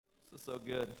This is so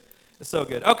good. It's so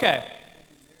good. Okay.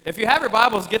 If you have your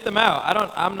Bibles, get them out.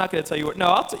 I'm not going to tell you what.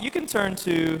 No, you can turn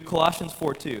to Colossians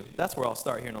 4:2. That's where I'll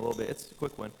start here in a little bit. It's a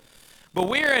quick one. But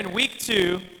we're in week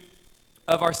 2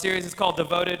 of our series. It's called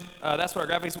Devoted. That's what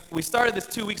our graphics. We started this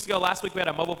 2 weeks ago. Last week we had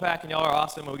a mobile pack, and y'all are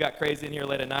awesome. And we got crazy in here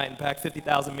late at night and packed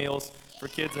 50,000 meals for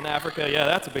kids in Africa. Yeah,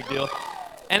 that's a big deal.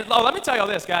 And let me tell y'all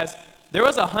this, guys. There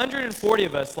was 140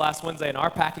 of us last Wednesday in our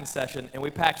packing session, and we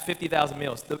packed 50,000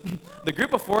 meals. The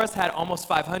group before us had almost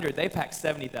 500. They packed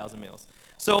 70,000 meals.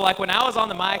 So, like, when I was on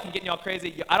the mic and getting y'all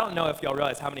crazy, I don't know if y'all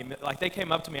realize how many, like, they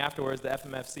came up to me afterwards, the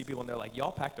FMFC people, and they're like,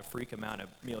 y'all packed a freak amount of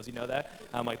meals. You know that?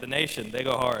 I'm like, the nation, they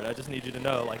go hard. I just need you to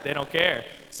know, like, they don't care.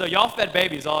 So, y'all fed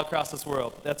babies all across this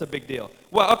world. That's a big deal.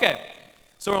 Well, okay.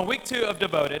 So, we're in week 2 of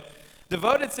Devoted.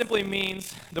 Devoted simply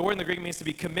means, the word in the Greek means to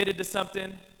be committed to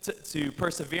something, to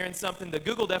persevere in something. The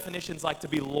Google definitions like to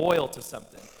be loyal to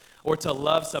something or to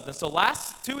love something. So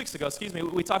 2 weeks ago,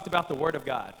 we talked about the Word of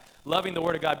God, loving the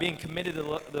Word of God, being committed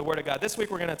to the Word of God. This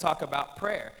week we're going to talk about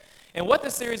prayer. And what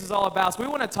this series is all about is we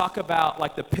want to talk about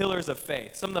like the pillars of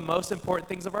faith, some of the most important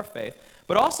things of our faith.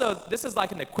 But also, this is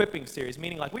like an equipping series,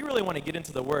 meaning like we really want to get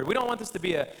into the Word. We don't want this to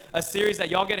be a series that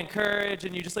y'all get encouraged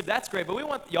and you just leave. That's great, but we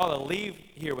want y'all to leave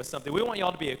here with something. We want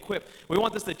y'all to be equipped. We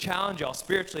want this to challenge y'all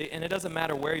spiritually, and it doesn't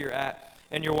matter where you're at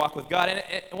in your walk with God. And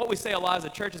what we say a lot as a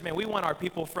church is, man, we want our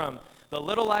people from the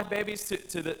little life babies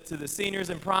to the seniors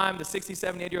in prime, the 60,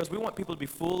 70, 80-year-olds. We want people to be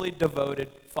fully devoted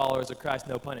followers of Christ,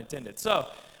 no pun intended. So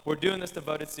we're doing this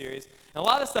Devoted series. And a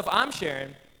lot of the stuff I'm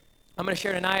going to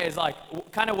share tonight is like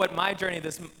kind of what my journey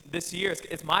this year is.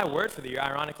 It's my word for the year,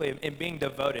 ironically, in being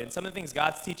devoted. And some of the things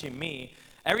God's teaching me,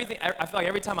 I feel like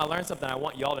every time I learn something, I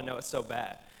want y'all to know it's so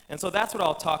bad. And so that's what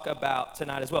I'll talk about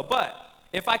tonight as well. But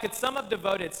if I could sum up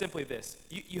devoted, it's simply this.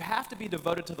 You have to be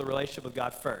devoted to the relationship with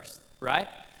God first, right?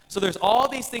 So there's all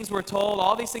these things we're told,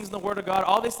 all these things in the Word of God,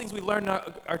 all these things we learned in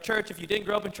our church. If you didn't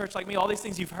grow up in church like me, all these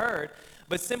things you've heard.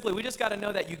 But simply, we just got to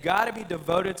know that you got to be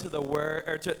devoted to the Word,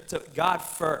 or to God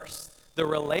first. The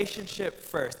relationship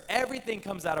first. Everything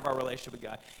comes out of our relationship with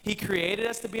God. He created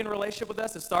us to be in a relationship with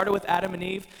us. It started with Adam and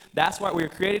Eve. That's why we were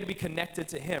created to be connected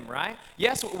to Him, right?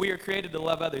 Yes, we were created to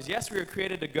love others. Yes, we were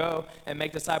created to go and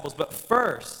make disciples. But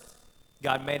first,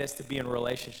 God made us to be in a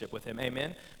relationship with Him.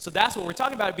 Amen? So that's what we're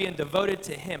talking about, being devoted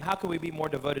to Him. How can we be more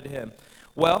devoted to Him?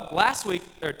 Well, last week,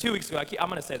 or 2 weeks ago, I'm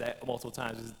going to say that multiple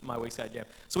times. This is my week's guide jam.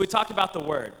 So we talked about the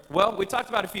Word. Well, we talked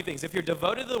about a few things. If you're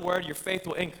devoted to the Word, your faith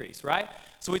will increase, right?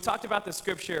 So we talked about the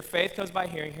scripture, faith comes by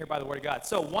hearing, hear by the Word of God.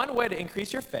 So one way to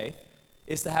increase your faith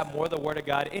is to have more of the Word of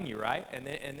God in you, right? And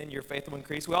then your faith will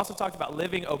increase. We also talked about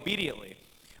living obediently.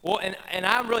 Well, and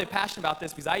I'm really passionate about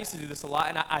this because I used to do this a lot,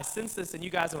 and I sense this in you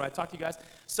guys, and when I talk to you guys,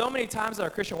 so many times in our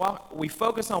Christian walk, we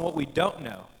focus on what we don't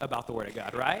know about the Word of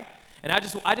God, right? And I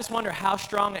just wonder how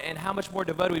strong and how much more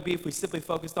devoted we'd be if we simply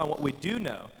focused on what we do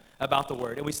know about the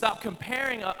Word. And we stop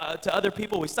comparing to other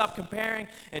people. We stop comparing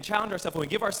and challenge ourselves. And we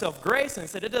give ourselves grace and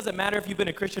said it doesn't matter if you've been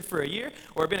a Christian for a year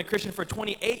or been a Christian for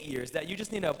 28 years, that you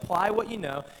just need to apply what you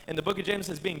know. And the book of James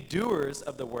says being doers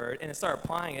of the Word and start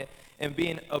applying it and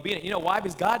being obedient. You know why?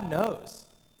 Because God knows.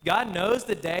 God knows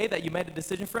the day that you made a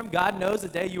decision for Him. God knows the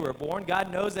day you were born.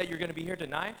 God knows that you're going to be here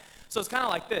tonight. So it's kind of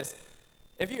like this.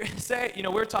 If you say, we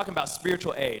were talking about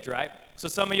spiritual age, right? So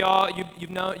some of y'all, you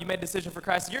made a decision for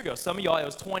Christ a year ago. Some of y'all, it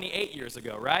was 28 years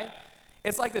ago, right?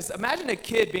 It's like this. Imagine a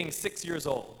kid being 6 years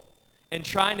old and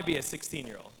trying to be a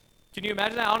 16-year-old. Can you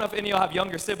imagine that? I don't know if any of y'all have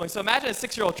younger siblings. So imagine a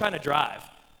 6-year-old trying to drive.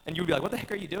 And you'd be like, what the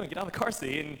heck are you doing? Get out of the car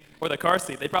seat. Or the car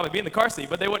seat. They'd probably be in the car seat,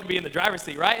 but they wouldn't be in the driver's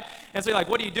seat, right? And so you're like,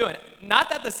 what are you doing? Not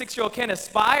that the 6-year-old can't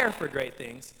aspire for great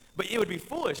things, but it would be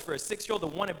foolish for a 6-year-old to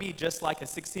want to be just like a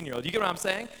 16-year-old. You get what I'm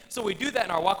saying? So we do that in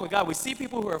our walk with God. We see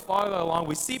people who are farther along.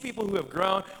 We see people who have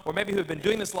grown, or maybe who have been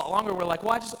doing this a lot longer. We're like,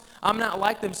 well, I'm not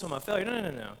like them, so I'm a failure.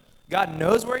 No. God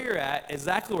knows where you're at,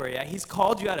 exactly where you're at. He's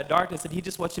called you out of darkness, and He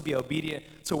just wants you to be obedient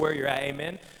to where you're at.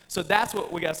 Amen? So that's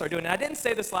what we got to start doing. And I didn't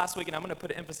say this last week, and I'm going to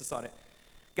put an emphasis on it.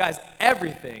 Guys,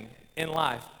 everything in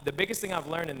life, the biggest thing I've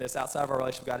learned in this outside of our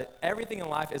relationship with God, everything in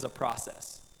life is a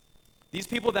process. These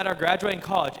people that are graduating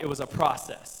college, it was a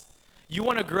process. You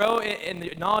want to grow in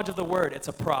the knowledge of the Word, it's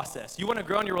a process. You want to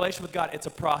grow in your relationship with God, it's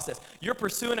a process. You're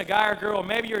pursuing a guy or girl, or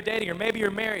maybe you're dating, or maybe you're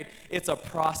married, it's a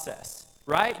process,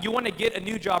 right? You want to get a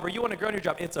new job, or you want to grow in your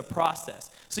job, it's a process.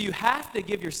 So you have to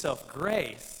give yourself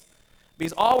grace,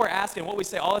 because all we're asking, what we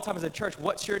say all the time as a church,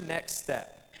 what's your next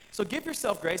step? So give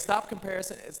yourself grace, stop comparing,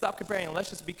 and let's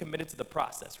just be committed to the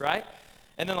process, right?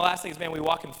 And then the last thing is, man, we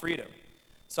walk in freedom.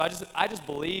 So I just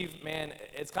believe, man,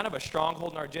 it's kind of a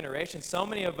stronghold in our generation. So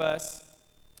many of us,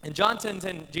 in John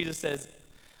 10:10, Jesus says,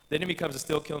 the enemy comes to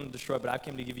steal, kill, and destroy, but I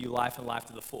came to give you life and life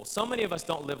to the full. So many of us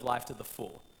don't live life to the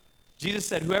full. Jesus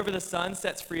said, whoever the Son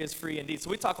sets free is free indeed.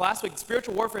 So we talked last week,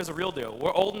 spiritual warfare is a real deal.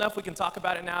 We're old enough, we can talk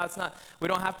about it now. It's not, we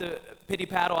don't have to pity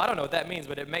paddle. I don't know what that means,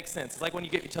 but it makes sense. It's like when you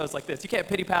get your toes like this. You can't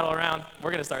pity paddle around. We're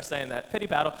going to start saying that. Pity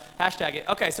paddle, hashtag it.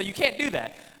 Okay, so you can't do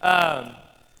that.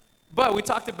 But we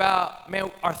talked about, man,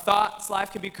 our thoughts,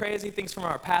 life can be crazy. Things from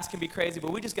our past can be crazy,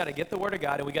 but we just got to get the Word of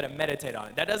God and we got to meditate on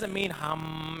it. That doesn't mean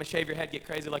shave your head, get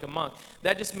crazy like a monk.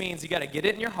 That just means you got to get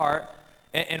it in your heart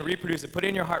and reproduce it. Put it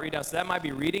in your heart, read down. So that might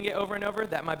be reading it over and over.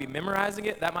 That might be memorizing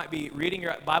it. That might be reading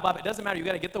your Bible. It doesn't matter. You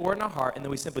got to get the Word in our heart, and then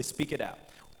we simply speak it out.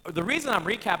 The reason I'm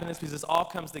recapping this is because this all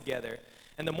comes together.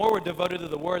 And the more we're devoted to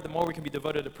the Word, the more we can be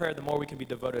devoted to prayer, the more we can be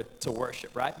devoted to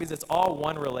worship, right? Because it's all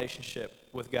one relationship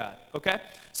with God, okay?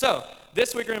 So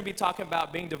this week we're going to be talking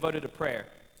about being devoted to prayer.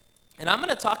 And I'm going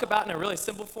to talk about in a really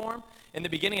simple form in the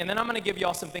beginning, and then I'm going to give you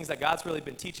all some things that God's really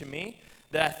been teaching me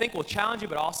that I think will challenge you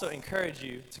but also encourage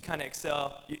you to kind of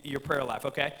excel your prayer life,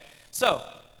 okay? So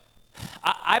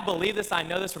I believe this, I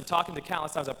know this from talking to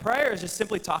countless times. A prayer is just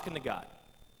simply talking to God.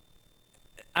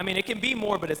 I mean, it can be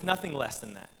more, but it's nothing less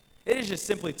than that. It is just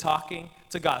simply talking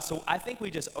to God. So I think we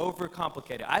just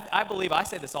overcomplicate it. I believe, I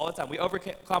say this all the time, we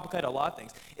overcomplicate a lot of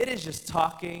things. It is just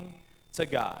talking to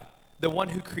God. The one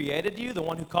who created you, the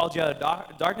one who called you out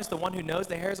of darkness, the one who knows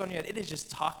the hairs on your head, it is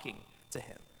just talking to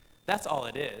him. That's all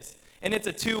it is. And it's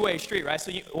a two-way street, right?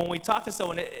 So when we talk to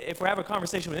someone, if we're having a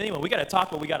conversation with anyone, we got to talk,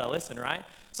 but we got to listen, right?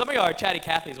 Some of y'all are chatty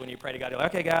Cathys when you pray to God. You're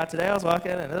like, okay, God, today I was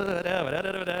walking, and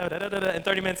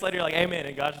 30 minutes later, you're like, amen.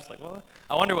 And God's just like, well,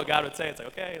 I wonder what God would say. It's like,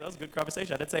 okay, that was a good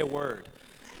conversation. I didn't say a word.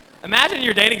 Imagine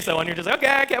you're dating someone. You're just like,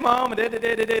 okay, I came home, and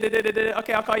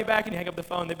okay, I'll call you back, and you hang up the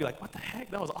phone. They'd be like, what the heck?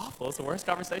 That was awful. It's the worst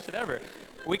conversation ever.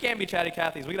 We can't be chatty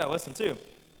Cathys. We got to listen, too.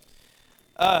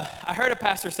 I heard a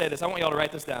pastor say this. I want y'all to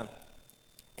write this down.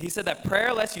 He said that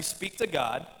prayer lets you speak to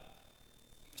God.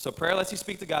 So prayer lets you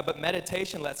speak to God, but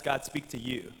meditation lets God speak to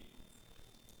you.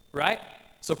 Right?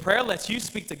 So prayer lets you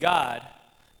speak to God,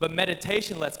 but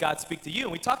meditation lets God speak to you.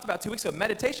 And we talked about 2 weeks ago,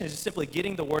 meditation is just simply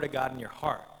getting the Word of God in your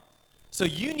heart. So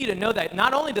you need to know that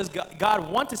not only does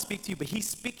God want to speak to you, but he's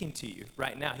speaking to you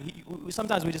right now.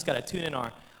 Sometimes we just got to tune in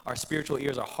our spiritual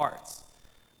ears, our hearts.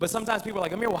 But sometimes people are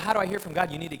like, Amir, well, how do I hear from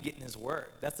God? You need to get in his Word.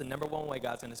 That's the number one way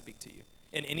God's going to speak to you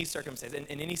in any circumstance,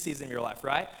 in any season of your life,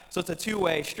 right? So it's a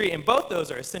two-way street, and both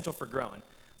those are essential for growing,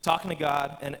 talking to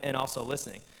God and also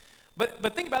listening.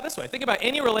 But think about it this way. Think about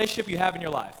any relationship you have in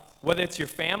your life, whether it's your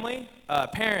family,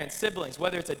 parents, siblings,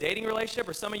 whether it's a dating relationship,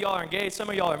 or some of y'all are engaged, some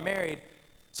of y'all are married.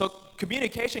 So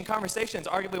communication, conversation is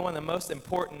arguably one of the most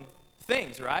important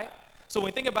things, right? So when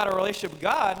we think about our relationship with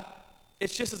God,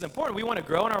 it's just as important. We want to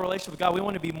grow in our relationship with God. We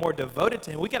want to be more devoted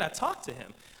to him. We got to talk to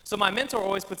him. So my mentor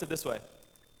always puts it this way.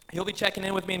 He'll be checking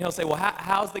in with me, and he'll say, well,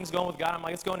 how's things going with God? I'm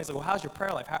like, it's going. He's like, well, how's your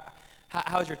prayer life?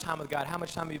 How's your time with God? How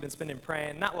much time have you been spending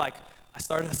praying? Not like I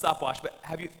started a stopwatch, but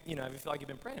have you feel like you've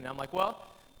been praying? And I'm like, well,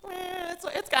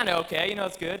 it's kind of okay.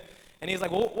 It's good. And he's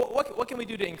like, well, what can we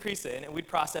do to increase it? And we'd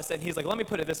process it. And he's like, let me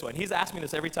put it this way. And he's asked me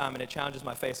this every time, and it challenges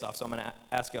my face off, so I'm going to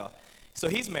ask y'all. So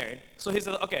he's married. So he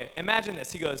said, okay, imagine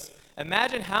this. He goes,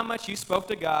 imagine how much you spoke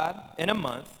to God in a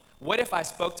month. What if I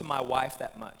spoke to my wife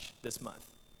that much this month?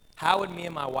 How would me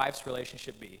and my wife's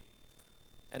relationship be?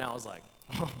 And I was like,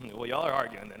 well, y'all are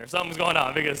arguing then, or something's going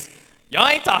on, because y'all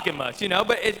ain't talking much,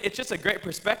 But it's just a great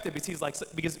perspective, because he's like,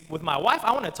 because with my wife,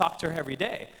 I want to talk to her every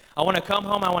day. I want to come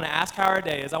home, I want to ask how her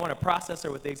day is, I want to process her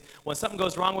with things. When something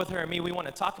goes wrong with her and me, we want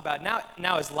to talk about it.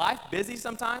 Now is life busy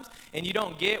sometimes, and you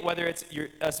don't get, whether it's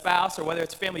a spouse or whether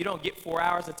it's family, you don't get 4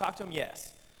 hours to talk to them?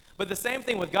 Yes. But the same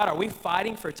thing with God. Are we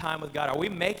fighting for time with God? Are we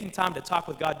making time to talk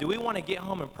with God? Do we want to get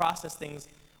home and process things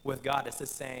with God? It's the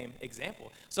same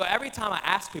example. So every time I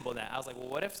ask people that, I was like, well,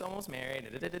 what if someone was married,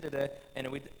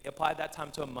 and we applied that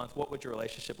time to a month, what would your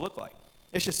relationship look like?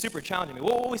 It's just super challenging me.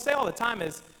 Well, what we say all the time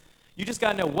is, you just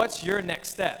got to know what's your next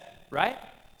step, right?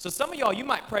 So some of y'all, you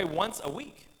might pray once a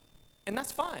week, and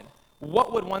that's fine.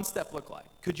 What would one step look like?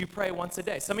 Could you pray once a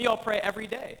day? Some of y'all pray every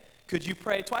day. Could you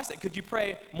pray twice a day? Could you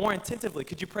pray more intentively?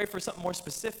 Could you pray for something more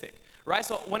specific? Right?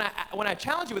 So when I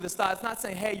challenge you with this thought, it's not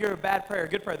saying, hey, you're a bad prayer or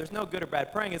good prayer. There's no good or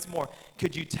bad praying. It's more,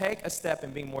 could you take a step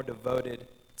in being more devoted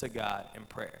to God in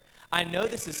prayer? I know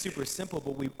this is super simple,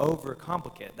 but we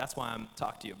overcomplicate it. That's why I'm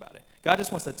talking to you about it. God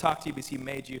just wants to talk to you because he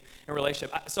made you in a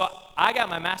relationship. So I got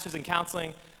my master's in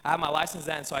counseling. I have my license in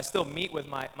that, and so I still meet with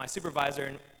my supervisor,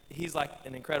 and he's like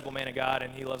an incredible man of God,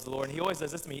 and he loves the Lord. And he always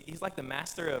does this to me. He's like the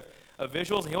master of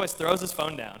visuals, and he always throws his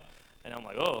phone down. And I'm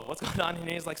like, oh, what's going on? And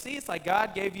he's like, see, it's like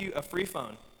God gave you a free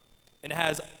phone. And it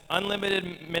has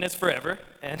unlimited minutes forever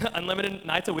and unlimited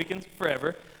nights and weekends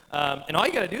forever. And all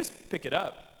you got to do is pick it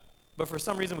up. But for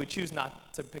some reason, we choose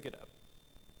not to pick it up.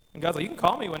 And God's like, you can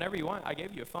call me whenever you want. I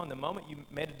gave you a phone. The moment you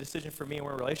made a decision for me and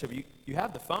we're in a relationship, you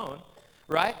have the phone,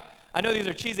 right? I know these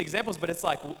are cheesy examples, but it's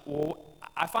like, well,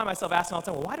 I find myself asking all the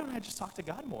time, well, why don't I just talk to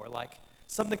God more? Like,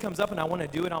 something comes up and I want to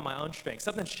do it on my own strength.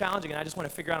 Something's challenging and I just want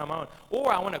to figure it out on my own.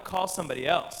 Or I want to call somebody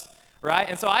else, right?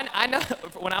 And so I know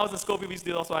when I was in school, people used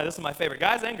to do this. This is my favorite,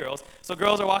 guys and girls. So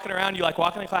girls are walking around, you like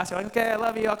walking in class, you're like, okay, I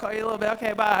love you, I'll call you a little bit,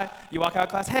 okay, bye. You walk out of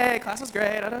class, hey, class was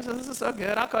great, this is so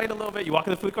good, I'll call you in a little bit. You walk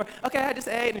in the food court, okay, I just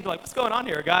ate, and you're like, what's going on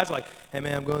here? Guys are like, hey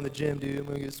man, I'm going to the gym, dude, I'm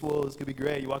going to get swole, it's going to be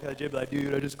great. You walk out of the gym, like,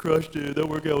 dude, I just crushed it, that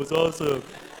workout was awesome.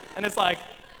 And it's like,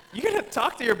 you're going to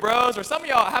talk to your bros, or some of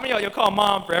y'all, how many of y'all, you'll call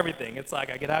mom for everything. It's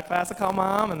like, I get out of class, I call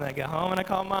mom, and then I get home and I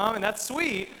call mom, and that's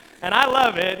sweet, and I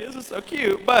love it, it's just so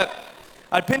cute, but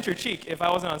I'd pinch her cheek if I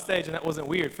wasn't on stage, and that wasn't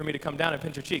weird for me to come down and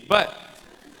pinch her cheek. But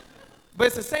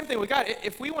it's the same thing with God.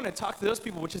 If we want to talk to those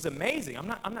people, which is amazing, I'm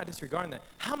not disregarding that.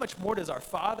 How much more does our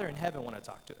Father in heaven want to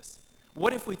talk to us?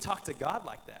 What if we talk to God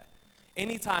like that?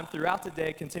 Anytime throughout the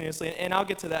day, continuously, and I'll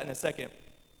get to that in a second.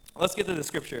 Let's get to the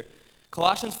scripture.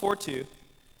 Colossians 4:2.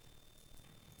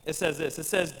 It says this. It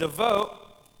says, devote,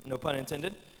 no pun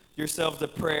intended, yourselves to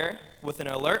prayer with an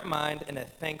alert mind and a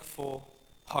thankful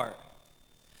heart.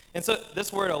 And so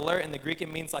this word alert in the Greek,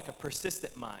 it means like a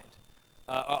persistent mind,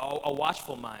 a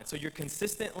watchful mind. So you're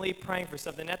consistently praying for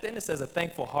something. At the end, it says a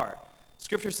thankful heart.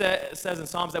 Scripture says in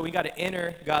Psalms that we got to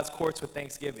enter God's courts with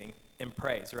thanksgiving and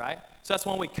praise, right? So that's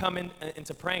when we come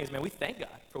into praying is, man, we thank God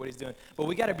for what he's doing. But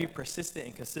we got to be persistent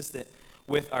and consistent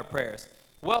with our prayers.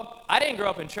 Well, I didn't grow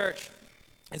up in church.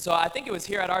 And so I think it was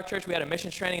here at our church, we had a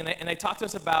missions training, and they talked to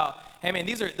us about, hey man,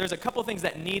 there's a couple of things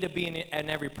that need to be in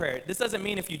every prayer. This doesn't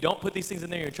mean if you don't put these things in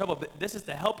there, you're in trouble, but this is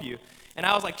to help you. And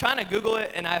I was like trying to Google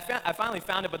it, and I finally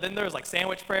found it, but then there was like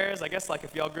sandwich prayers. I guess like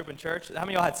if y'all grew up in church, how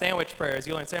many of y'all had sandwich prayers?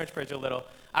 You learned sandwich prayers when you were little.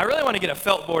 I really want to get a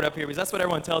felt board up here because that's what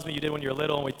everyone tells me you did when you were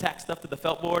little, and we tacked stuff to the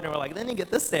felt board, and we're like, then you get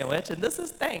this sandwich, and this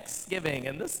is Thanksgiving,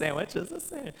 and this sandwich is this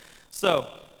sandwich. So,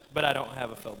 but I don't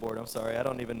have a felt board, I'm sorry. I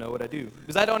don't even know what I do.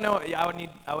 Because I don't know,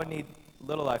 I would need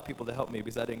Little Life people to help me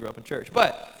because I didn't grow up in church.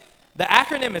 But the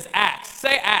acronym is ACTS.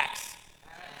 Say ACTS.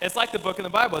 It's like the book in the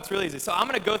Bible. It's really easy. So I'm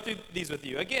going to go through these with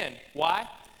you. Again, why?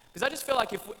 Because I just feel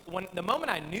like when the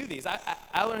moment I knew these,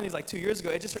 I learned these like 2 years ago,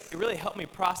 it really helped me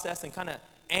process and kind of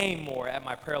aim more at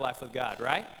my prayer life with God,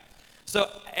 right? So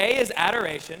A is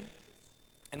adoration,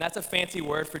 and that's a fancy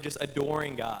word for just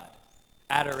adoring God.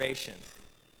 Adoration.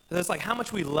 So it's like how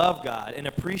much we love God and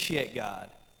appreciate God.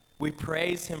 We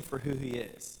praise him for who he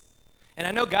is. And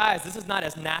I know, guys, this is not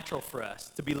as natural for us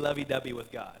to be lovey-dovey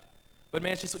with God. But,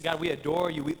 man, it's just, God, we adore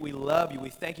you. We love you. We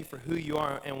thank you for who you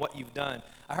are and what you've done.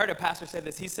 I heard a pastor say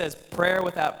this. He says, prayer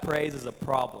without praise is a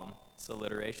problem. It's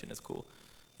alliteration. It's cool.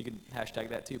 You can hashtag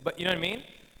that too. But you know what I mean?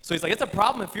 So he's like, it's a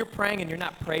problem if you're praying and you're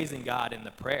not praising God in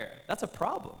the prayer. That's a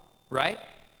problem, right?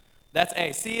 That's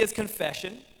A. C is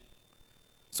confession.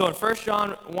 So in 1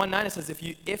 John 1:9, it says,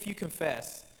 if you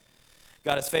confess,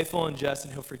 God is faithful and just,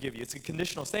 and he'll forgive you. It's a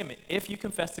conditional statement. If you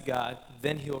confess to God,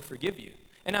 then he'll forgive you.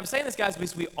 And I'm saying this, guys,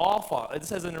 because we all fall. It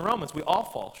says in Romans, we all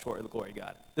fall short of the glory of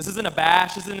God. This isn't a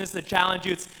bash. This isn't to challenge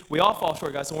you. We all fall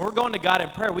short, guys. So when we're going to God in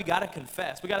prayer, we got to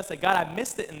confess. We got to say, God, I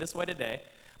missed it in this way today,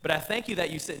 but I thank you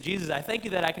that you sent Jesus. I thank you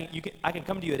that I can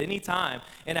come to you at any time,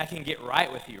 and I can get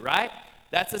right with you, right?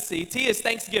 That's a C. T is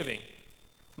thanksgiving.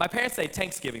 My parents say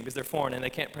Thanksgiving because they're foreign, and they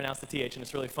can't pronounce the TH, and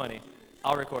it's really funny.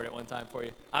 I'll record it one time for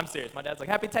you. I'm serious. My dad's like,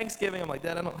 happy Thanksgiving. I'm like,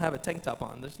 Dad, I don't have a tank top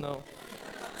on. It's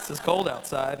just cold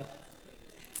outside.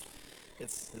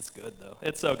 It's good, though.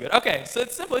 It's so good. Okay, so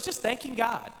it's simple. It's just thanking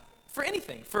God for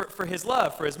anything, for his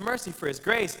love, for his mercy, for his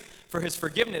grace, for his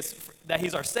forgiveness, that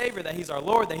he's our Savior, that he's our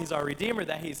Lord, that he's our Redeemer,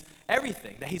 that he's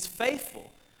everything, that he's faithful.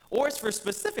 Or it's for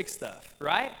specific stuff,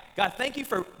 right? God, thank you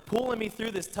for pulling me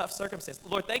through this tough circumstance.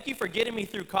 Lord, thank you for getting me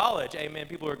through college. Amen.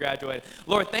 People who are graduating.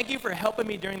 Lord, thank you for helping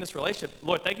me during this relationship.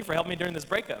 Lord, thank you for helping me during this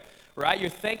breakup, right? You're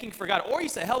thanking for God. Or you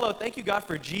say, hello, thank you, God,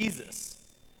 for Jesus.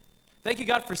 Thank you,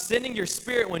 God, for sending your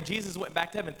spirit when Jesus went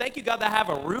back to heaven. Thank you, God, that I have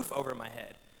a roof over my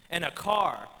head and a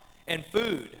car and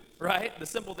food, right? The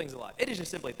simple things of life. It is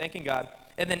just simply thanking God.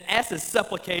 And then S is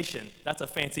supplication. That's a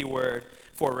fancy word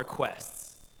for requests.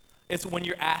 It's when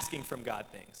you're asking from God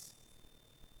things.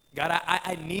 God,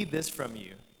 I need this from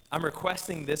you. I'm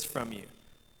requesting this from you.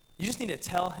 You just need to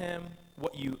tell him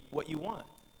what you want.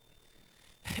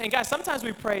 And guys, sometimes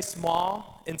we pray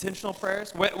small, intentional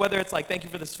prayers, whether it's like, thank you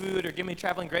for this food or give me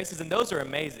traveling graces, and those are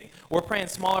amazing. We're praying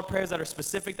smaller prayers that are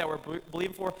specific, that we're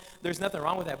believing for. There's nothing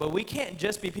wrong with that. But we can't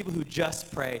just be people who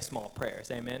just pray small prayers.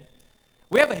 Amen?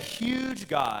 We have a huge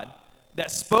God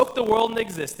that spoke the world into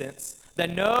existence, that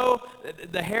know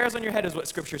the hairs on your head is what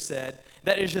Scripture said,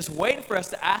 that is just waiting for us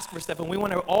to ask for stuff, and we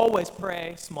want to always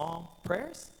pray small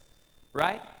prayers.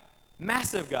 right?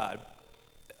 Massive God.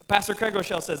 Pastor Craig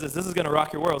Rochelle says this is going to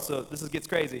rock your world, so gets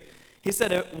crazy. He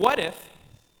said, what if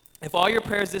all your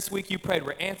prayers this week you prayed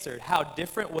were answered, how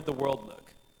different would the world look?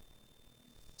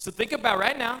 So think about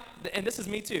right now, and this is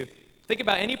me too, think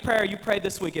about any prayer you prayed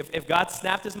this week. If God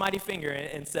snapped his mighty finger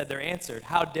and said they're answered,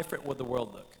 how different would the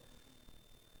world look?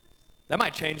 That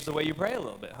might change the way you pray a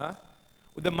little bit, huh?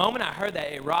 The moment I heard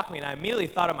that, it rocked me, and I immediately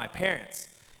thought of my parents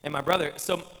and my brother.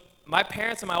 So my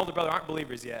parents and my older brother aren't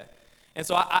believers yet. And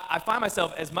so I find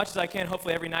myself, as much as I can,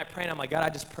 hopefully every night praying, I'm like, God, I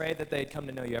just pray that they'd come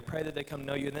to know you. I pray that they come to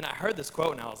know you. And then I heard this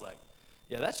quote, and I was like,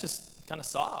 yeah, that's just kind of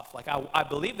soft. Like, I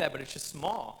believe that, but it's just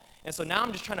small. And so now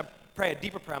I'm just trying to pray a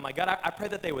deeper prayer. I'm like, God, I pray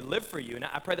that they would live for you, and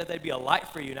I pray that they'd be a light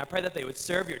for you, and I pray that they would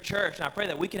serve your church, and I pray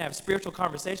that we can have spiritual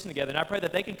conversation together, and I pray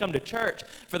that they can come to church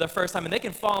for the first time, and they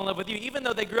can fall in love with you, even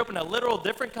though they grew up in a literal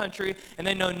different country, and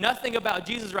they know nothing about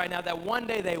Jesus right now, that one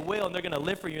day they will, and they're going to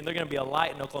live for you, and they're going to be a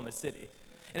light in Oklahoma City.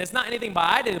 And it's not anything by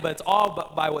I did, but it's all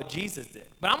by what Jesus did.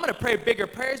 But I'm going to pray bigger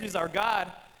prayers because our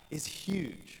God is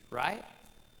huge, right?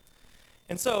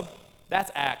 And so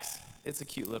that's Acts. It's a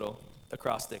cute little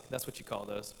acrostic. That's what you call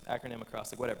those, acronym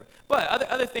acrostic, whatever. But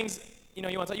other things, you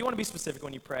want to be specific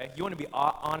when you pray. You want to be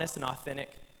honest and authentic.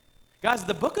 Guys,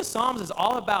 the book of Psalms is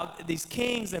all about these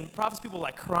kings and prophets, people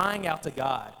like crying out to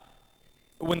God.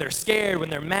 When they're scared, when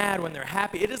they're mad, when they're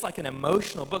happy. It is like an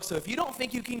emotional book. So if you don't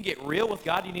think you can get real with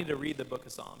God, you need to read the book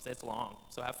of Psalms. It's long,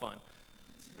 so have fun.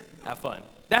 Have fun.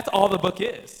 That's all the book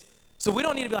is. So we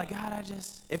don't need to be like, God,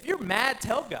 if you're mad,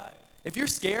 tell God. If you're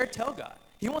scared, tell God.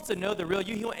 He wants to know the real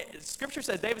you. Scripture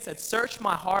says, David said, search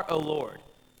my heart, O Lord.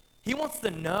 He wants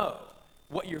to know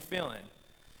what you're feeling.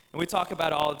 And we talk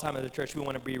about it all the time at the church. We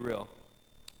want to be real.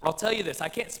 I'll tell you this. I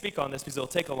can't speak on this because it'll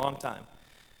take a long time.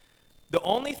 The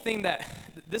only thing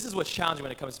this is what's challenging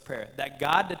when it comes to prayer, that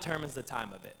God determines the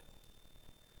time of it.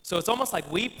 So it's almost like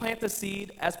we plant the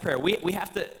seed as prayer. We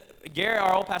have to, Gary,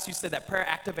 our old pastor, used to say that prayer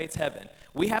activates heaven.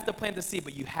 We have to plant the seed,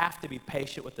 but you have to be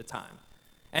patient with the time.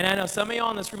 And I know some of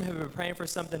y'all in this room have been praying for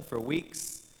something for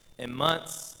weeks and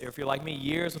months, or if you're like me,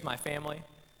 years with my family.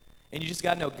 And you just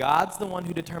got to know God's the one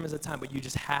who determines the time, but you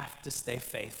just have to stay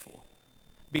faithful.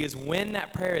 Because when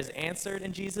that prayer is answered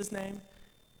in Jesus' name,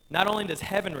 not only does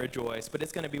heaven rejoice, but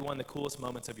it's going to be one of the coolest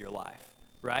moments of your life,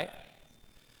 right?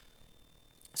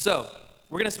 So,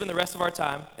 we're going to spend the rest of our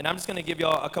time, and I'm just going to give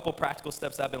y'all a couple practical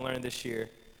steps I've been learning this year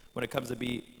when it comes to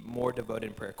be more devoted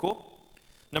in prayer. Cool?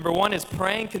 Number one is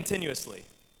praying continuously.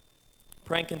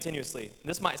 Praying continuously.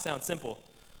 This might sound simple,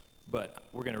 but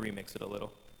we're going to remix it a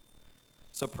little.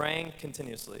 So, praying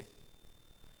continuously.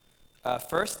 1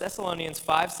 Thessalonians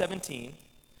 5:17.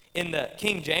 In the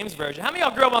King James Version. How many of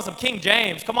y'all grew up on some King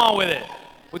James? Come on with it.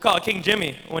 We call it King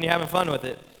Jimmy when you're having fun with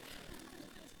it.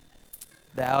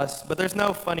 Dallas. But there's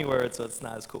no funny words, so it's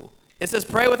not as cool. It says,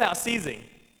 pray without ceasing.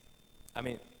 I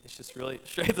mean, it's just really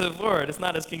straight to the forward. It's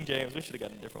not as King James. We should have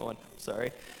gotten a different one.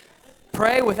 Sorry.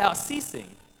 Pray without ceasing.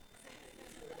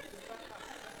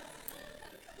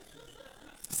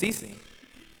 Ceasing.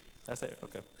 That's it.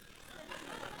 Okay.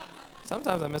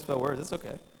 Sometimes I misspell words. It's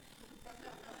okay.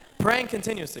 Praying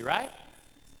continuously, right?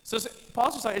 So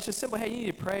Paul's just like, it's just simple. Hey, you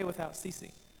need to pray without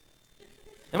ceasing.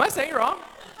 Am I saying it wrong?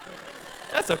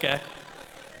 That's okay.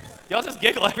 Y'all just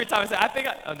giggle every time I say,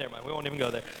 oh, never mind. We won't even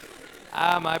go there.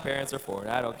 My parents are for it.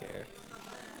 I don't care.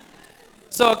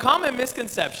 So a common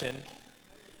misconception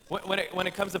when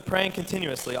it comes to praying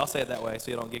continuously, I'll say it that way so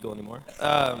you don't giggle anymore.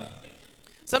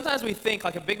 Sometimes we think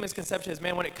like a big misconception is,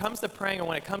 man, when it comes to praying or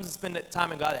when it comes to spending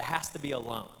time in God, it has to be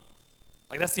alone.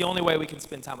 Like, that's the only way we can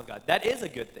spend time with God. That is a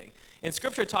good thing. In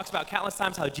Scripture, it talks about countless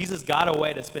times how Jesus got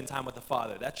away to spend time with the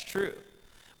Father. That's true.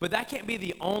 But that can't be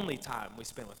the only time we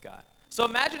spend with God. So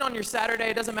imagine on your Saturday,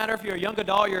 it doesn't matter if you're a young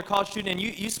adult or you're a college student, and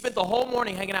you spent the whole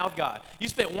morning hanging out with God. You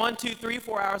spent 1, 2, 3,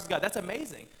 4 hours with God. That's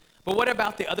amazing. But what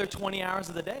about the other 20 hours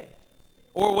of the day?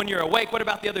 Or when you're awake, what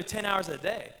about the other 10 hours of the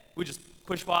day? We just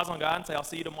push pause on God and say, I'll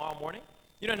see you tomorrow morning?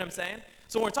 You know what I'm saying?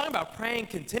 So when we're talking about praying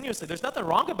continuously, there's nothing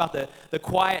wrong about the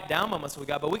quiet down moments with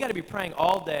God, but we got to be praying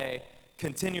all day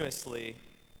continuously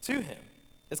to Him.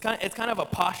 It's kind of a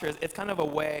posture. It's kind of a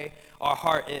way our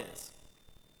heart is.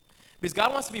 Because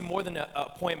God wants to be more than an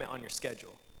appointment on your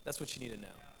schedule. That's what you need to know.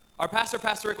 Our pastor,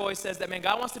 Pastor Rick, always says that, man,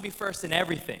 God wants to be first in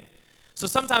everything. So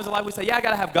sometimes in life we say, yeah, I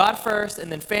got to have God first,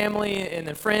 and then family, and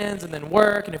then friends, and then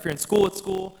work, and if you're in school, it's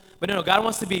school. But no, God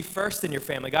wants to be first in your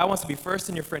family. God wants to be first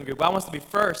in your friend group. God wants to be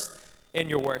first in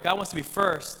your work. God wants to be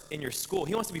first in your school.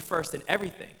 He wants to be first in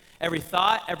everything. Every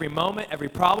thought, every moment, every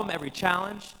problem, every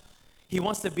challenge. He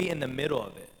wants to be in the middle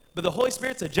of it. But the Holy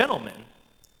Spirit's a gentleman.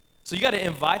 So you got to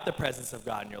invite the presence of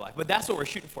God in your life. But that's what we're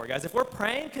shooting for, guys. If we're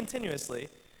praying continuously,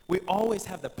 we always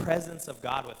have the presence of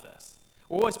God with us.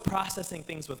 We're always processing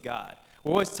things with God.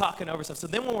 We're always talking over stuff. So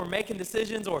then when we're making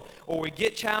decisions or we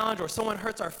get challenged or someone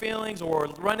hurts our feelings or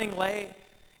we're running late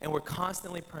and we're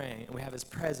constantly praying and we have his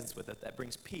presence with us that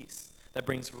brings peace, that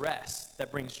brings rest, that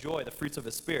brings joy, the fruits of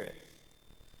the Spirit.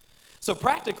 So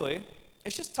practically,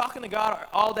 it's just talking to God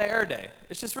all day, every day.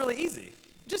 It's just really easy.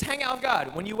 Just hang out with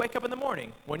God when you wake up in the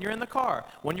morning, when you're in the car,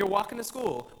 when you're walking to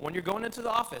school, when you're going into the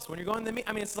office, when you're going to the meeting.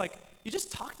 I mean, it's like you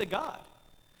just talk to God.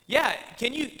 Yeah,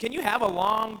 can you have a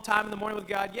long time in the morning with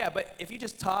God? Yeah, but if you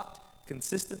just talked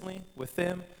consistently with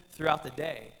him throughout the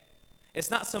day,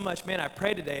 it's not so much, man, I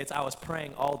prayed today, it's I was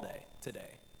praying all day today.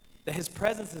 That his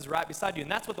presence is right beside you,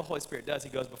 and that's what the Holy Spirit does. He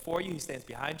goes before you, he stands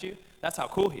behind you. That's how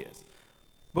cool he is.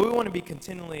 But we want to be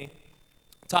continually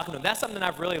talking to him. That's something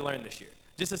I've really learned this year.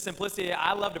 Just the simplicity.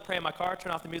 I love to pray in my car,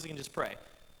 turn off the music, and just pray.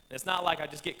 It's not like I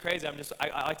just get crazy.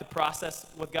 I like to process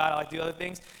with God. I like to do other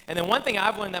things. And then one thing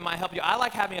I've learned that might help you, I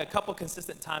like having a couple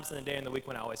consistent times in the day and the week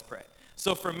when I always pray.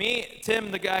 So for me,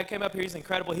 Tim, the guy who came up here, he's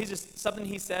incredible. He's just something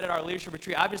he said at our leadership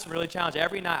retreat. I've just really challenged.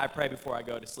 Every night I pray before I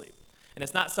go to sleep. And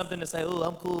it's not something to say, oh,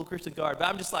 I'm cool, Christian guard. But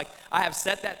I'm just like, I have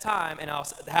set that time, and I'll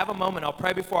have a moment. I'll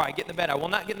pray before I get in the bed. I will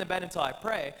not get in the bed until I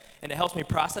pray. And it helps me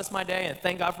process my day and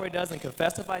thank God for what he does and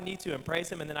confess if I need to and praise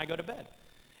him, and then I go to bed.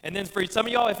 And then for some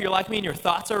of y'all, if you're like me and your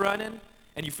thoughts are running,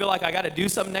 and you feel like I got to do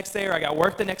something next day, or I got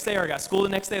work the next day, or I got school the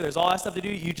next day, there's all that stuff to do,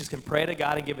 you just can pray to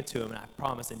God and give it to him, and I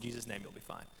promise in Jesus' name you'll be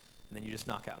fine. And then you just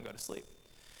knock out and go to sleep.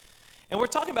 And we're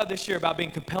talking about this year about being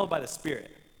compelled by the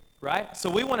Spirit, right? So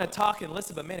we want to talk and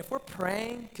listen, but man, if we're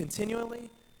praying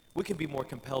continually, we can be more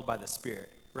compelled by the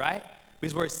Spirit, right?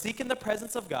 Because we're seeking the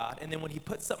presence of God, and then when he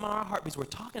puts something on our heart, because we're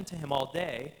talking to him all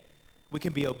day, we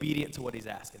can be obedient to what he's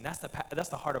asking. That's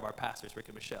the heart of our pastors, Rick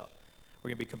and Michelle. We're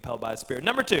going to be compelled by the Spirit.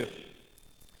 Number 2.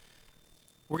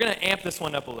 We're going to amp this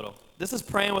one up a little. This is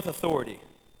praying with authority.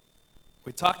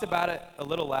 We talked about it a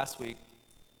little last week,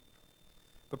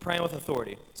 but praying with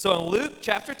authority. So in Luke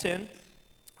chapter 10,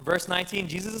 verse 19,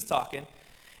 Jesus is talking,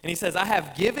 and he says, I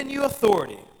have given you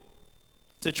authority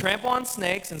to trample on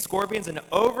snakes and scorpions and to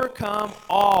overcome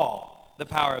all the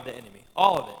power of the enemy.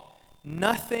 All of it.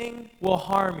 Nothing will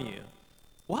harm you.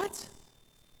 What?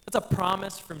 That's a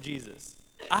promise from Jesus.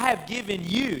 I have given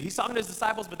you. He's talking to his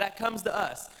disciples, but that comes to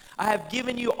us. I have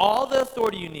given you all the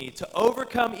authority you need to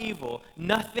overcome evil.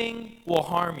 Nothing will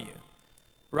harm you.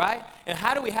 Right? And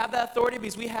how do we have that authority?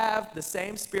 Because we have the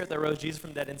same Spirit that rose Jesus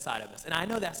from the dead inside of us. And I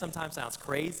know that sometimes sounds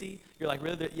crazy. You're like,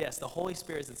 really? Yes, the Holy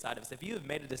Spirit is inside of us. If you have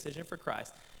made a decision for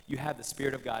Christ, you have the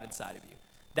Spirit of God inside of you.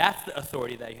 That's the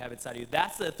authority that you have inside of you.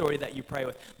 That's the authority that you pray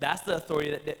with. That's the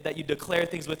authority that you declare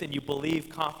things with and you believe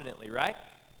confidently, right?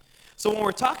 So when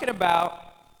we're talking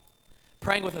about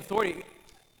praying with authority,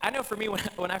 I know for me,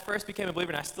 when I first became a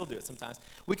believer, and I still do it sometimes,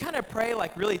 we kind of pray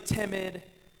like really timid,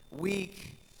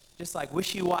 weak, just like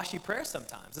wishy-washy prayers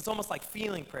sometimes. It's almost like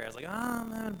feeling prayers, like, oh,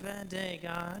 I'm having a bad day,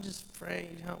 God. I just pray,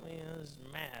 help me. I was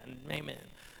mad. Amen.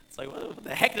 It's like, what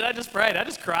the heck did I just pray? Did I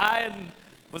just cry? And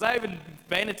was I even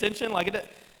paying attention?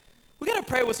 We got to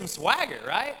pray with some swagger,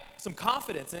 right? Some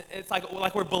confidence. It's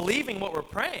like we're believing what we're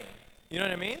praying. You know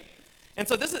what I mean? And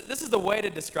so this is the way to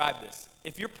describe this.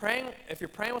 If you're praying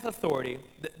with authority,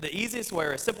 the easiest way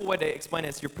or a simple way to explain it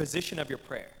is your position of your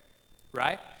prayer,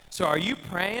 right? So are you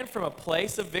praying from a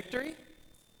place of victory,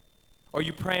 or are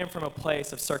you praying from a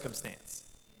place of circumstance?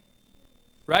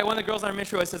 Right? One of the girls in our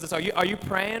ministry always says this, are you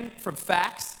praying from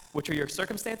facts, which are your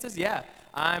circumstances? Yeah,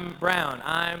 I'm brown,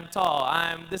 I'm tall,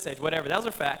 I'm this age, whatever. Those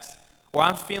are facts. Or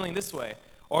I'm feeling this way.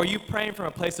 Or are you praying from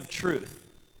a place of truth?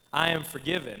 I am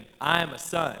forgiven. I am a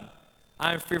son.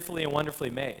 I am fearfully and wonderfully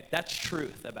made. That's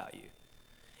truth about you.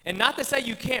 And not to say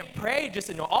you can't pray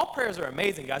just all prayers are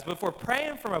amazing, guys, but if we're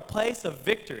praying from a place of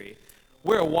victory,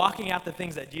 we're walking out the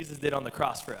things that Jesus did on the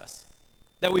cross for us.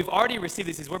 That we've already received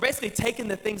these things. We're basically taking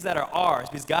the things that are ours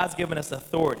because God's given us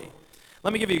authority.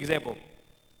 Let me give you an example.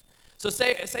 So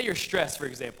say you're stressed, for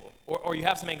example, or you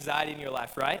have some anxiety in your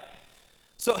life, right?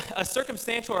 So a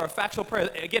circumstantial or a factual prayer,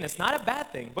 again, it's not a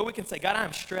bad thing, but we can say, God,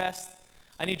 I'm stressed.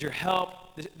 I need your help.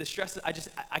 The stress,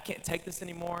 I can't take this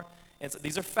anymore. And so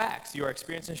these are facts. You are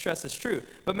experiencing stress. It's true.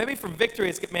 But maybe from victory,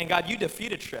 it's, man, God, you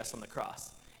defeated stress on the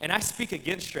cross. And I speak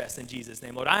against stress in Jesus'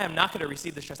 name. Lord, I am not going to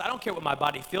receive the stress. I don't care what my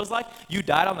body feels like. You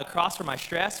died on the cross for my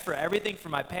stress, for everything, for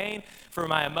my pain, for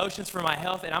my emotions, for my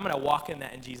health, and I'm going to walk in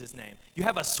that in Jesus' name. You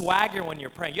have a swagger when you're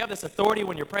praying. You have this authority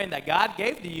when you're praying that God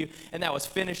gave to you, and that was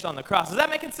finished on the cross. Is that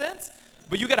making sense?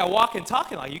 But you got to walk and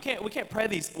talking like we can't pray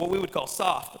these what we would call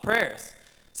soft prayers.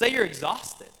 Say you're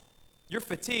exhausted. You're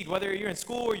fatigued, whether you're in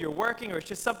school or you're working or it's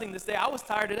just something this day. I was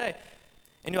tired today.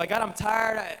 And you're like, God, I'm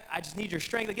tired. I just need your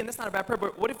strength. Again, that's not a bad prayer.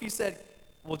 But what if you said,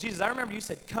 well, Jesus, I remember you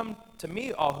said, come to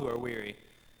me, all who are weary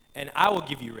and I will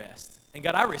give you rest. And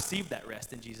God, I received that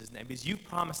rest in Jesus' name because you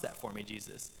promised that for me,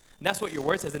 Jesus. And that's what your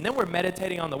word says. And then we're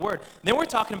meditating on the word. And then we're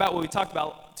talking about what we talked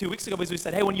about 2 weeks ago because we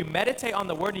said, hey, when you meditate on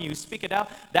the word and you speak it out,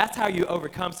 that's how you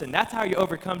overcome sin. That's how you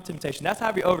overcome temptation. That's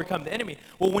how you overcome the enemy.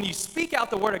 Well, when you speak out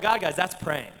the word of God, guys, that's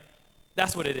praying.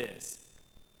 That's what it is.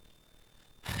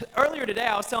 Earlier today,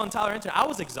 I was telling Tyler Inton, I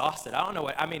was exhausted. I don't know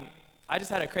I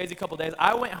just had a crazy couple days.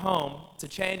 I went home to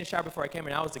change and shower before I came here,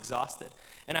 and I was exhausted.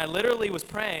 And I literally was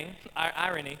praying,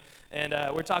 irony, and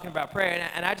we're talking about prayer,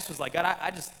 and I just was like, God,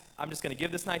 I'm just going to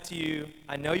give this night to you.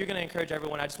 I know you're going to encourage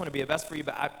everyone. I just want to be the best for you,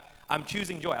 but I'm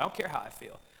choosing joy. I don't care how I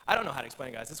feel. I don't know how to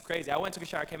explain it, guys. It's crazy. I went, took a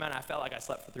shower, came out, and I felt like I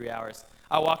slept for 3 hours.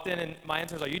 I walked in, and my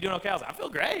intern was like, you doing okay? I was like, I feel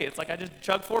great. It's like I just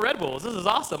chugged 4 Red Bulls. This is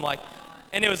awesome.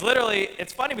 And it was literally,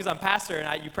 it's funny because I'm pastor,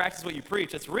 and you practice what you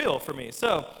preach. It's real for me.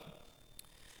 So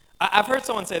I've heard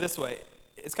someone say this way.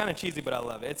 It's kind of cheesy, but I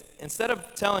love it. It's instead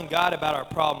of telling God about our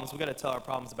problems, we got to tell our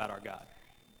problems about our God,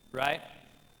 right?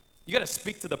 You got to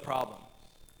speak to the problem.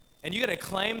 And you got to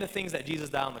claim the things that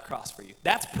Jesus died on the cross for you.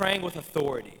 That's praying with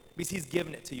authority because he's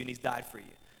given it to you and he's died for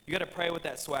you. You got to pray with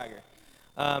that swagger.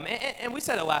 And we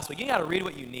said it last week. You got to read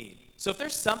what you need. So if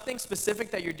there's something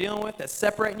specific that you're dealing with that's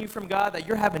separating you from God, that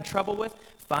you're having trouble with,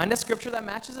 find a scripture that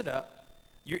matches it up.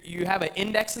 You have an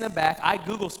index in the back. I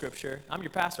Google scripture. I'm your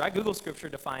pastor. I Google scripture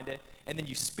to find it. And then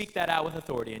you speak that out with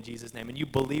authority in Jesus' name. And you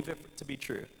believe it to be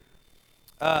true.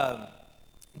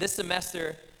 This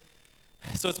semester,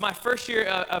 so it's my first year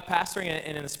of pastoring.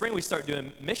 And in the spring, we start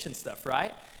doing mission stuff,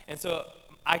 right? And so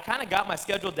I kind of got my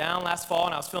schedule down last fall.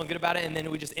 And I was feeling good about it. And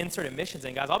then we just inserted missions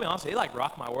in. Guys, I'll be honest with you, it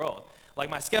rocked my world.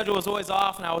 My schedule was always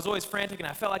off. And I was always frantic. And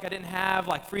I felt like I didn't have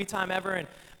free time ever.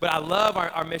 But I love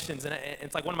our missions, and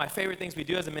it's one of my favorite things we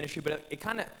do as a ministry, but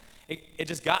it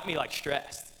just got me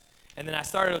stressed. And then I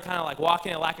started kind of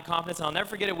walking in a lack of confidence, and I'll never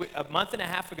forget it. A month and a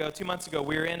half ago, 2 months ago,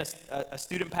 we were in a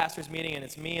student pastors meeting, and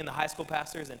it's me and the high school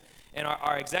pastors, and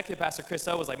our executive pastor, Chris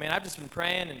O, was like, man, I've just been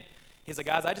praying, and he's like,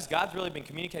 guys, God's really been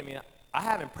communicating to me. I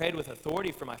haven't prayed with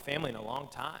authority for my family in a long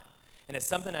time. And it's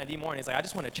something I need more. And he's like, I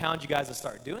just want to challenge you guys to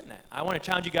start doing that. I want to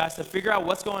challenge you guys to figure out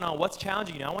what's going on, what's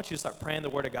challenging you. I want you to start praying the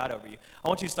word of God over you. I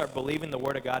want you to start believing the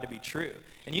word of God to be true.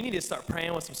 And you need to start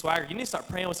praying with some swagger. You need to start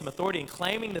praying with some authority and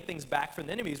claiming the things back from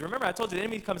the enemies. Remember, I told you the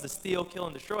enemy comes to steal, kill,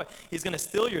 and destroy. He's going to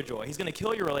steal your joy. He's going to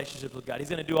kill your relationship with God. He's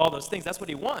going to do all those things. That's what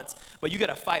he wants. But you got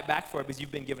to fight back for it because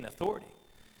you've been given authority.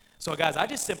 So, guys, I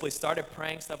just simply started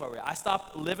praying stuff over it. I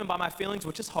stopped living by my feelings,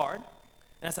 which is hard.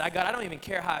 And I said, God, I don't even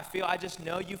care how I feel. I just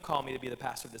know you've called me to be the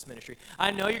pastor of this ministry.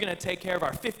 I know you're going to take care of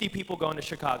our 50 people going to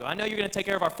Chicago. I know you're going to take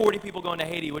care of our 40 people going to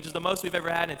Haiti, which is the most we've ever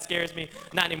had, and it scares me.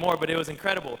 Not anymore, but it was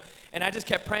incredible. And I just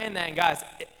kept praying that, and guys,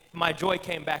 my joy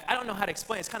came back. I don't know how to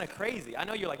explain it. It's kind of crazy. I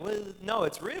know you're like, well, no,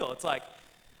 it's real. It's I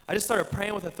just started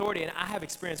praying with authority, and I have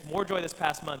experienced more joy this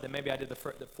past month than maybe I did the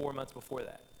 4 months before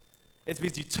that. It's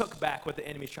because you took back what the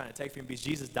enemy's trying to take from you because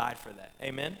Jesus died for that.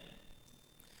 Amen?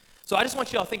 So I just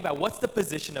want you all to think about what's the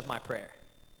position of my prayer.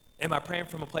 Am I praying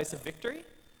from a place of victory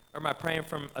or am I praying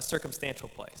from a circumstantial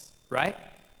place, right?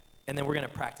 And then we're going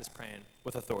to practice praying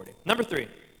with authority. Number 3,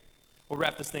 we'll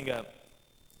wrap this thing up.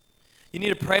 You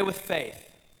need to pray with faith.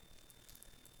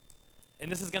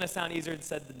 And this is going to sound easier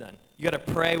said than done. You got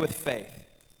to pray with faith.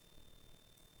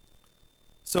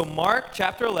 So Mark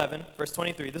chapter 11, verse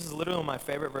 23, this is literally one of my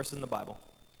favorite verses in the Bible.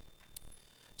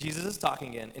 Jesus is talking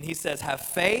again, and he says, have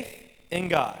faith in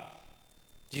God.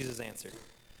 Jesus answered,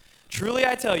 truly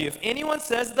I tell you, if anyone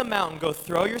says to the mountain, go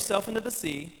throw yourself into the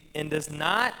sea, and does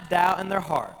not doubt in their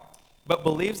heart, but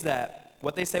believes that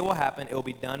what they say will happen, it will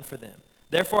be done for them.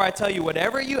 Therefore I tell you,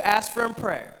 whatever you ask for in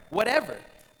prayer, whatever,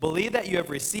 believe that you have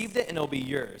received it and it will be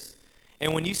yours.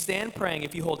 And when you stand praying,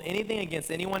 if you hold anything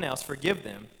against anyone else, forgive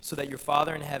them, so that your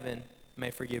Father in heaven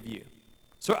may forgive you.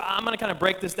 So I'm going to kind of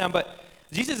break this down, but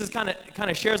Jesus is kind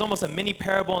of shares almost a mini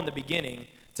parable in the beginning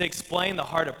to explain the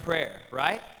heart of prayer,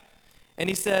 right? And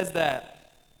he says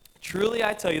that, truly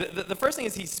I tell you, the first thing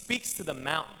is he speaks to the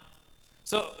mountain.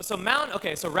 So mountain,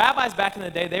 okay, so rabbis back in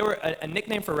the day, they were, a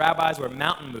nickname for rabbis were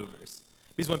mountain movers.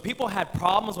 Because when people had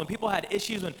problems, when people had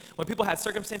issues, when people had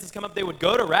circumstances come up, they would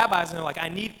go to rabbis and they're like, I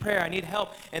need prayer, I need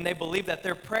help. And they believed that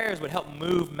their prayers would help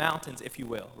move mountains, if you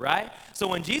will, right? So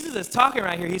when Jesus is talking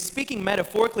right here, he's speaking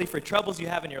metaphorically for troubles you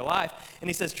have in your life. And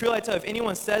he says, truly I tell you, if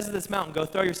anyone says to this mountain, go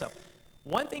throw yourself.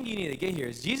 One thing you need to get here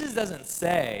is Jesus doesn't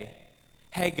say,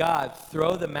 hey, God,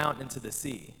 throw the mountain into the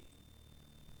sea.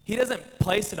 He doesn't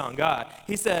place it on God.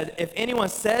 He said, if anyone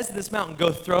says to this mountain,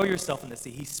 go throw yourself in the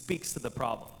sea, he speaks to the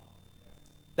problem.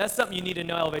 That's something you need to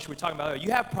know, Elevation. We're talking about earlier.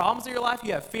 You have problems in your life,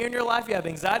 you have fear in your life, you have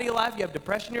anxiety in your life, you have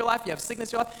depression in your life, you have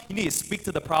sickness in your life. You need to speak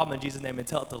to the problem in Jesus' name and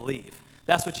tell it to leave.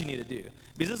 That's what you need to do.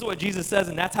 Because this is what Jesus says,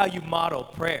 and that's how you model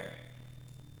prayer.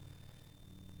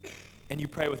 And you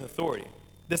pray with authority.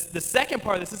 The second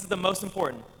part of this is the most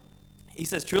important. He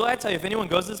says, truly I tell you, if anyone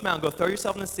goes to this mountain, go throw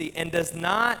yourself in the sea, and does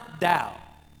not doubt.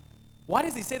 Why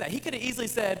does he say that? He could have easily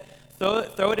said,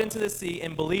 throw it into the sea,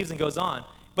 and believes and goes on.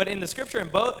 But in the scripture,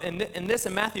 in this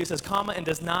in Matthew, it says, comma, and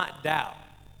does not doubt.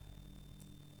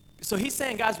 So he's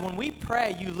saying, guys, when we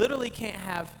pray, you literally can't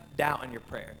have doubt in your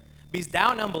prayer. Because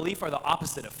doubt and unbelief are the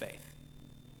opposite of faith.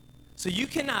 So you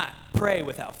cannot pray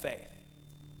without faith.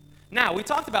 Now, we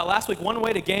talked about last week, one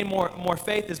way to gain more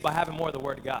faith is by having more of the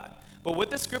Word of God. But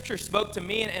what this scripture spoke to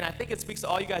me, and I think it speaks to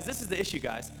all you guys, this is the issue,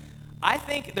 guys. I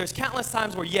think there's countless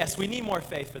times where, yes, we need more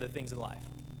faith for the things in life,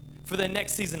 for the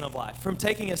next season of life, from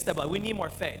taking a step like we need more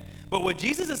faith. But what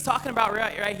Jesus is talking about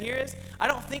right here is, I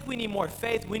don't think we need more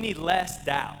faith, we need less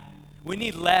doubt. We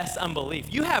need less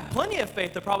unbelief. You have plenty of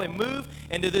faith to probably move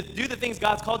and to do the things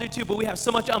God's called you to, but we have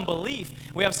so much unbelief,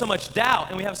 we have so much doubt,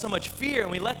 and we have so much fear,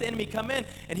 and we let the enemy come in,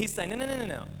 and he's saying,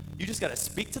 no. You just got to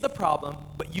speak to the problem,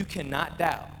 but you cannot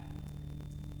doubt.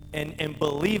 And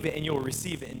believe it, and you'll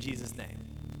receive it in Jesus' name.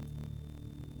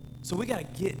 So we got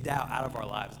to get doubt out of our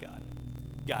lives,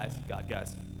 guys.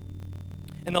 Guys.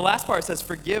 And the last part says,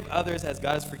 forgive others as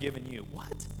God has forgiven you.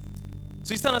 What?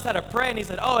 So he's telling us how to pray, and he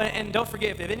said, and don't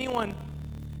forget, if anyone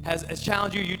has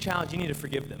challenged you, you need to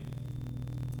forgive them.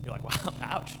 You're like, wow,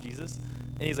 ouch, Jesus.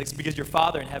 And he's like, because your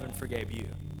Father in heaven forgave you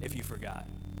if you forgot.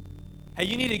 Hey,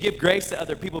 you need to give grace to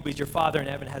other people because your Father in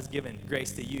heaven has given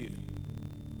grace to you.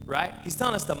 Right? He's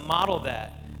telling us to model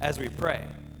that as we pray.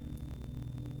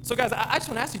 So guys, I just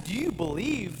want to ask you, do you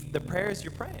believe the prayers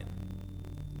you're praying?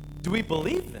 Do we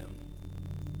believe them?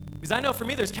 Because I know for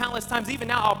me, there's countless times, even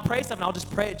now, I'll pray something, I'll just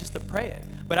pray it just to pray it.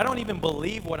 But I don't even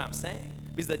believe what I'm saying.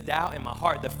 Because the doubt in my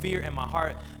heart, the fear in my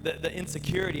heart, the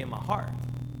insecurity in my heart.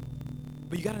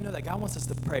 But you got to know that God wants us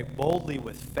to pray boldly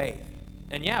with faith.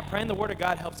 And yeah, praying the Word of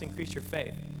God helps increase your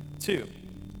faith, too.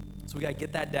 So we got to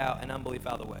get that doubt and unbelief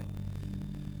out of the way.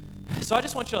 So I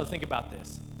just want you all to think about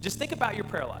this. Just think about your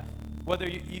prayer life. Whether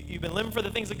you've been living for the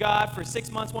things of God for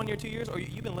 6 months, 1 year, 2 years, or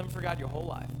you've been living for God your whole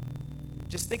life.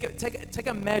 Just take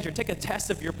a measure, take a test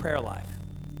of your prayer life.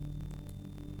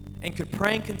 And could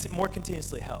praying more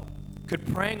continuously help?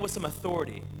 Could praying with some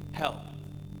authority help?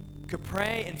 Could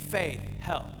praying in faith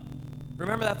help?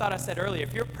 Remember that thought I said earlier.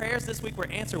 If your prayers this week were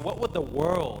answered, what would the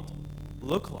world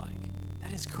look like?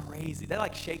 That is crazy. That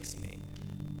like shakes me.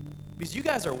 Because you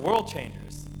guys are world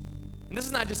changers. And this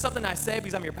is not just something I say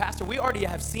because I'm your pastor. We already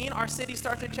have seen our city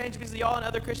start to change because of y'all and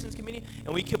other Christians community,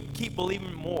 and we keep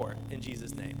believing more in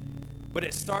Jesus' name. But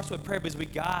it starts with prayer because we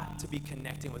got to be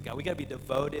connecting with God. We got to be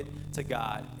devoted to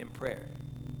God in prayer.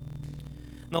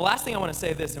 And the last thing I want to say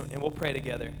is this, and we'll pray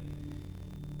together.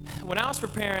 When I was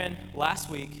preparing last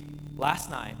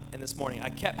night, and this morning, I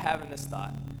kept having this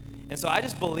thought. And so I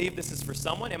just believe this is for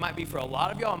someone. It might be for a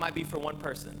lot of y'all. It might be for one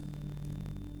person.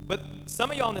 But some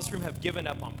of y'all in this room have given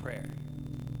up on prayer.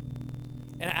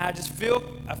 And I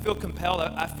feel compelled,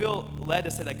 I feel led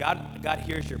to say that God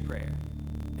hears your prayer.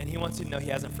 And he wants you to know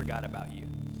he hasn't forgot about you.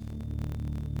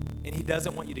 And he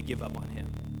doesn't want you to give up on him.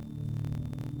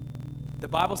 The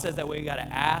Bible says that we got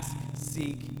to ask,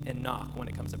 seek, and knock when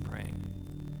it comes to praying.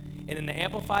 And in the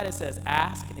Amplified, it says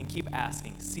ask and keep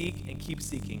asking, seek and keep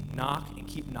seeking, knock and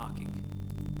keep knocking.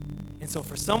 And so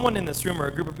for someone in this room or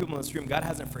a group of people in this room, God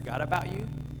hasn't forgot about you.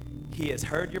 He has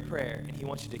heard your prayer, and he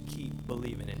wants you to keep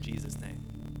believing in Jesus' name.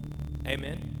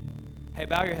 Amen. Hey,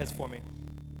 bow your heads for me.